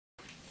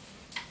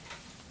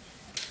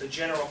the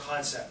general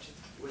concept.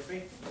 You with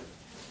me?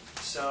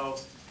 So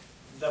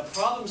the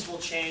problems will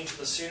change,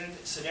 the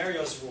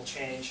scenarios will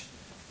change,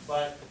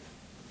 but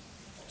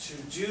to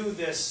do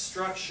this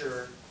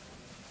structure,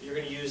 you're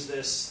going to use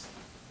this,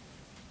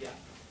 yeah.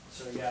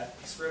 So you got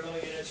experimental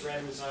units,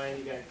 random design,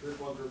 you got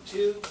group 1, group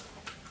 2,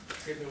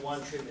 treatment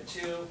 1, treatment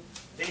 2,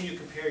 then you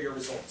compare your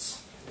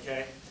results,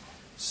 okay?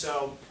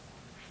 So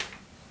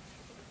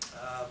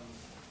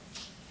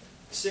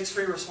 6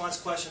 free response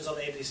questions on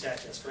the AP stat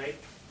test, right?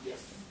 Yes.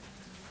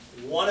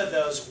 One of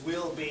those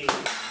will be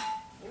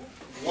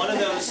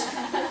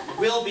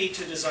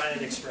to design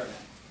an experiment.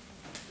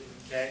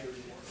 Okay?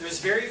 There's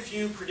very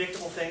few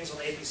predictable things on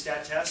the AP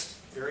stat test,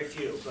 very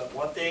few. But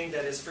one thing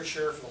that is for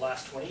sure for the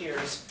last 20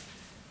 years,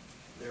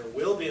 there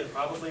will be, and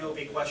probably will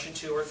be question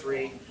 2 or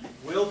 3,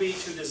 will be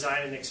to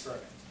design an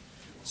experiment.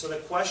 So the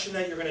question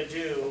that you're going to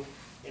do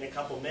in a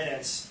couple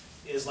minutes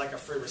is like a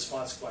free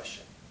response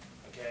question.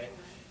 Okay?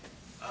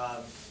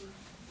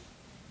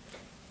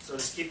 So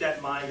just keep that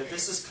in mind, that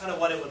this is kind of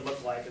what it would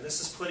look like, and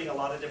this is putting a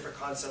lot of different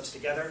concepts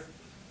together.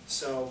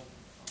 So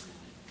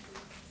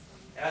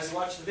as you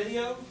watch the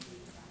video,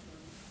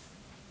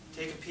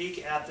 take a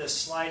peek at this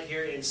slide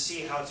here and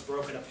see how it's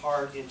broken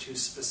apart into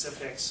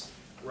specifics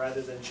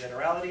rather than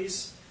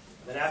generalities.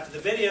 And then after the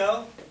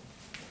video,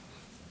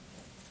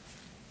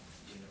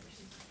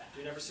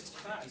 do number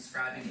 65.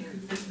 Describing a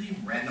completely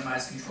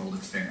randomized controlled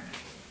experiment.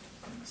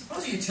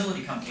 Suppose a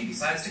utility company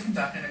decides to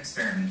conduct an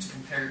experiment to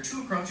compare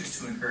 2 approaches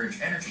to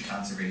encourage energy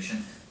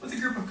conservation with a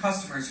group of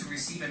customers who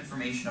receive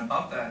information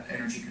about that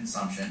energy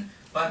consumption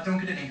but don't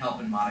get any help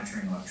in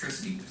monitoring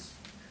electricity use.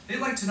 They'd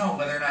like to know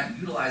whether or not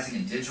utilizing a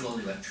digital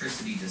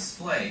electricity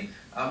display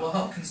will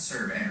help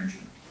conserve energy.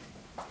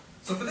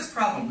 So for this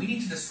problem, we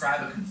need to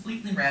describe a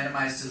completely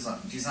randomized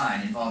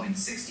design involving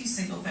 60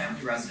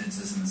 single-family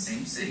residences in the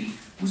same city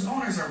whose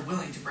owners are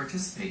willing to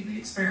participate in the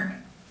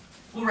experiment.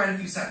 We'll write a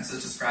few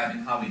sentences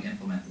describing how we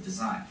implement the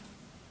design.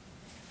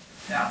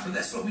 Now, for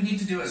this, what we need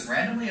to do is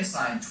randomly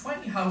assign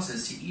 20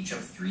 houses to each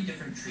of 3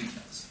 different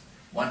treatments.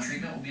 One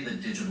treatment will be the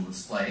digital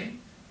display,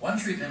 one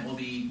treatment will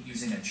be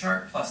using a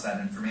chart plus that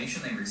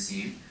information they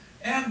received,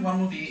 and one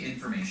will be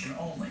information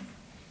only.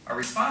 Our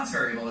response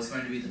variable is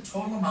going to be the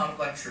total amount of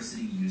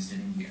electricity used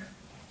in a year.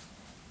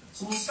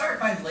 So we'll start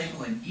by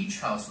labeling each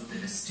house with a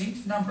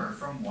distinct number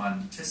from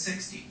 1 to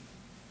 60.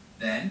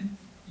 Then,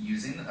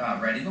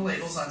 writing the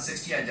labels on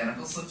 60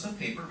 identical slips of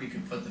paper, we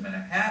can put them in a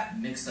hat,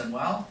 mix them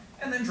well,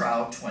 and then draw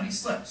out 20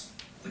 slips.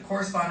 The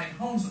corresponding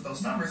homes with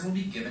those numbers will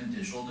be given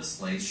digital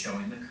displays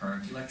showing the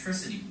current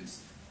electricity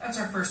use. That's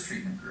our first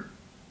treatment group.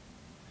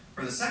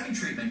 For the second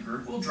treatment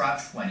group, we'll draw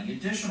 20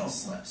 additional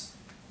slips.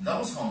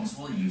 Those homes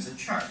will use a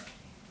chart.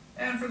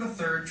 And for the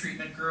third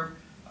treatment group,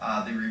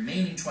 the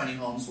remaining 20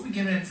 homes will be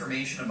given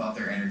information about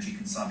their energy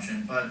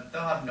consumption, but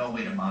they'll have no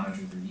way to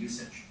monitor their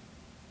usage.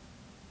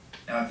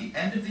 Now at the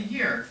end of the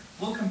year,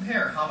 we'll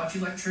compare how much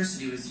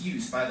electricity was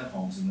used by the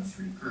homes in the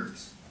 3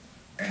 groups.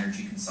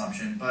 Energy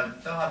consumption,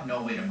 but they'll have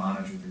no way to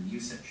monitor their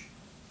usage.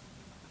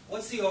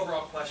 What's the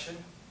overall question?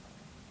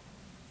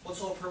 What's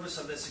the whole purpose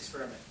of this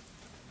experiment?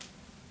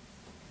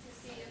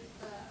 To see if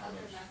the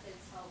other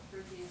methods help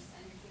reduce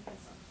energy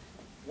consumption.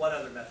 What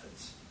other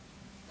methods?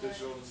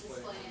 Digital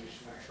display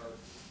information chart.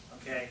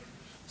 Okay,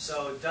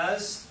 so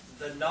does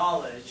the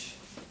knowledge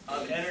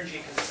of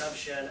energy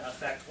consumption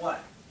affect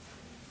what?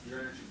 Your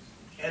energy.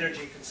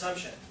 Energy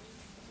consumption.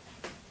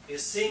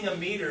 Is seeing a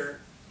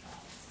meter,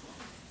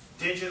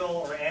 digital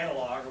or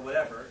analog or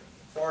whatever,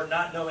 or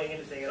not knowing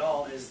anything at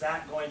all, is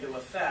that going to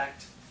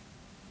affect?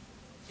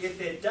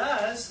 If it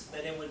does,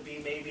 then it would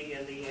be maybe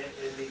in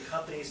the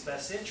company's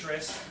best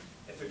interest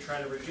if they're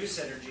trying to reduce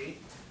energy.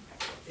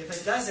 If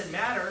it doesn't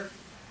matter,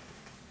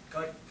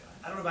 I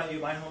don't know about you,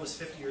 my home is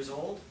 50 years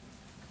old,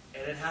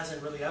 and it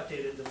hasn't really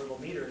updated the little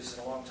meters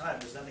in a long time.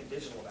 There's nothing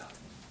digital about it.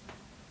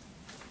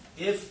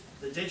 If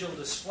the digital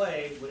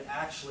display would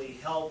actually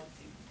help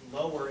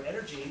lower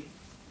energy,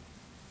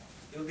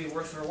 it would be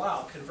worth their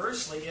while.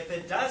 Conversely, if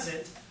it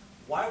doesn't,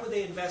 why would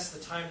they invest the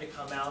time to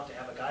come out, to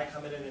have a guy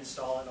come in and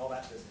install it and all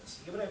that business?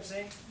 You get what I'm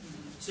saying?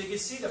 So you can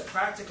see the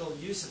practical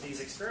use of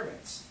these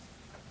experiments.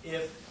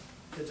 If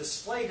the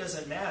display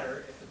doesn't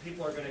matter, if the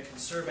people are going to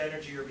conserve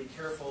energy or be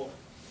careful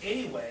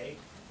anyway,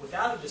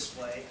 without a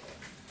display,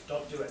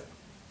 don't do it.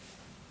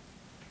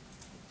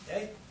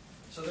 Okay?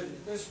 So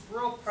there's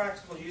real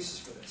practical uses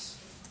for this.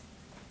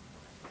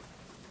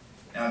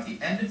 Now at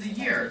the end of the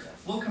year,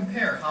 we'll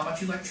compare how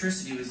much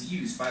electricity was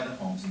used by the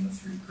homes in the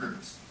 3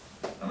 groups.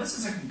 Now this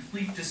is a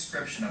complete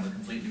description of a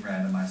completely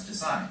randomized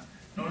design.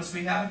 Notice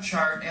we have a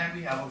chart and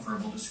we have a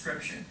verbal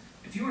description.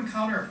 If you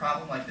encounter a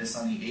problem like this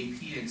on the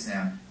AP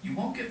exam, you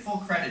won't get full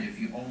credit if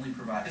you only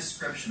provide a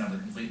description of a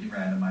completely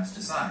randomized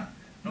design.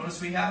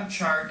 Notice we have a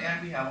chart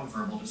and we have a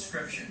verbal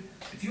description.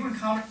 If you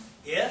encounter...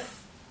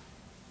 If?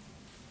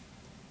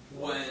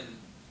 When?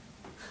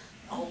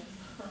 Oh.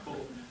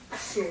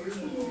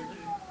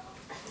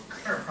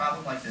 A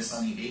problem like this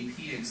on the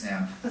AP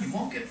exam, you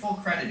won't get full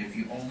credit if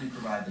you only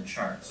provide the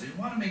chart. So you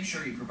want to make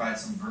sure you provide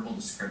some verbal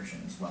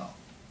description as well.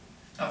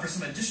 Now for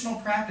some additional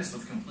practice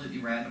with completely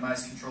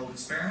randomized controlled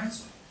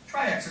experiments,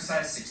 try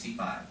exercise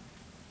 65.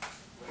 I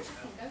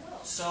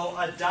will. So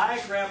a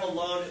diagram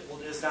alone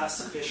is not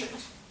sufficient.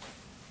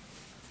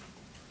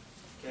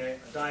 Okay,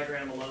 a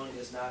diagram alone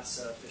is not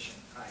sufficient.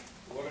 Hi.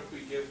 What if we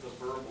give the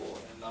verbal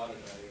and not a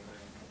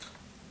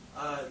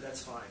diagram?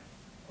 That's fine.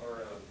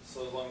 Or,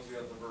 so as long as we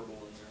have the verbal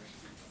in there, it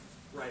should be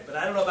fine. Right, but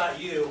I don't know about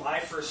you. I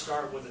first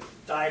start with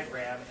a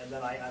diagram and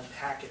then I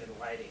unpack it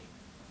in writing.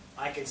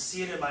 I can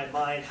see it in my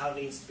mind how it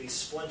needs to be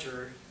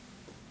splintered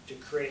to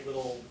create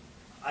little.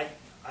 I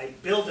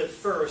build it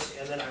first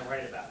and then I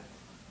write about it.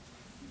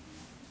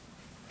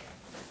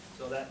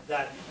 So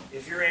that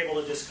if you're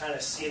able to just kind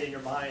of see it in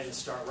your mind and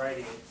start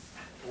writing,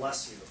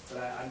 bless you.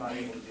 But I'm not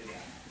able to do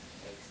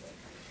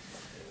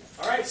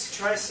that. All right,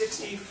 so try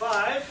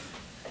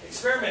 65.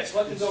 Experiments.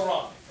 What can go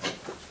wrong?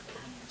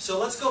 So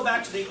let's go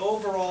back to the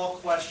overall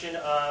question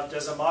of,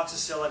 does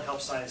amoxicillin help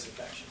sinus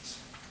infections?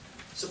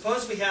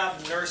 Suppose we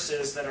have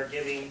nurses that are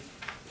giving,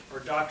 or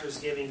doctors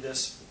giving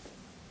this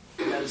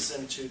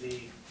medicine to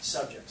the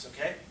subjects,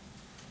 okay?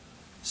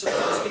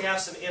 Suppose we have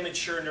some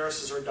immature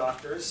nurses or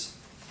doctors,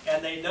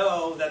 and they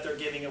know that they're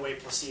giving away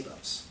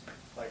placebos.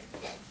 Like,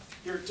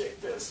 here, take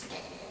this.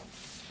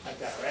 Like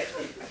that, right?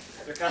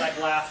 They're kind of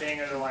like laughing,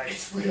 and they're like,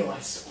 it's real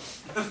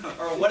ice.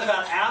 Or what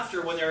about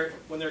after,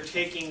 when they're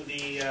taking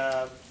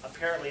the,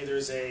 apparently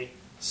there's a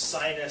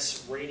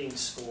sinus rating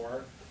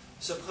score.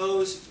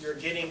 Suppose you're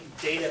getting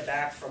data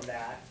back from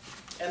that,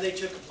 and they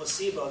took a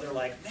placebo, and they're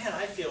like, man,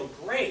 I feel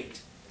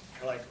great.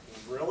 You're like,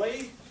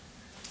 really?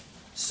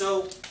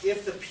 So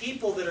if the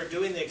people that are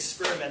doing the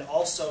experiment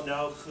also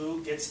know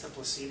who gets the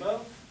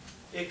placebo,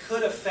 it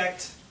could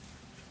affect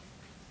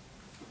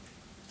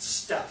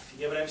stuff. You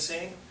get what I'm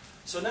saying?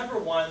 So number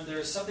one,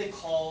 there's something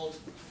called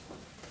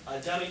a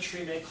dummy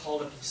treatment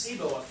called a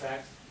placebo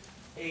effect.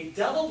 A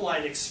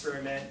double-blind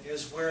experiment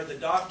is where the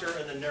doctor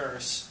and the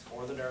nurse,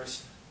 or the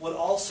nurse, would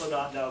also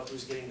not know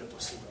who's getting the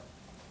placebo.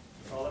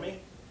 You follow me?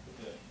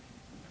 Okay.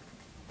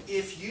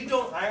 If you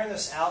don't iron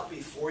this out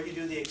before you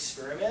do the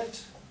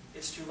experiment,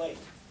 it's too late.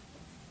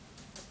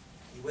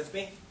 You with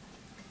me?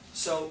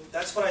 So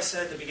that's what I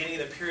said at the beginning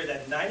of the period,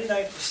 that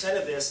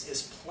 99% of this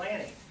is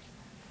planning.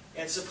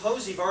 And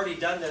suppose you've already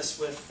done this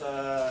with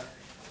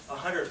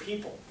 100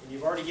 people, and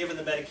you've already given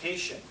the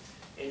medication,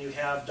 and you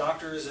have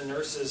doctors and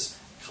nurses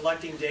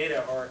collecting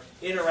data or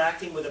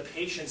interacting with the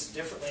patients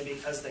differently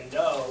because they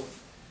know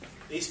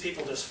these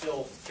people just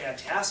feel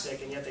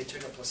fantastic, and yet they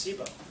took a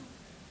placebo.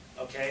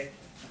 Okay?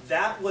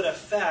 That would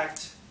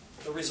affect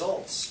the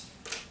results.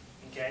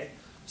 Okay?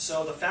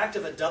 So the fact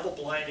of a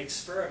double-blind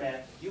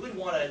experiment, you would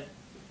want to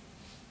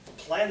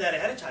plan that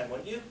ahead of time,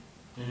 wouldn't you?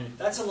 Mm-hmm.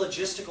 That's a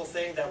logistical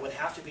thing that would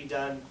have to be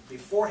done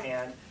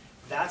beforehand.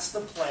 That's the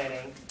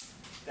planning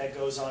that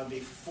goes on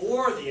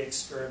before the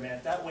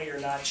experiment. That way you're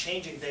not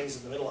changing things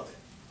in the middle of it.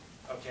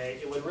 Okay?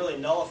 It would really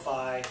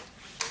nullify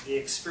the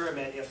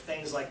experiment if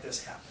things like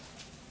this happen.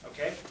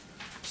 Okay?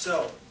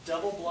 So,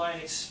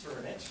 double-blind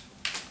experiment.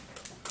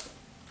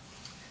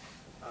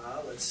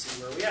 Let's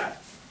see where we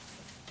at.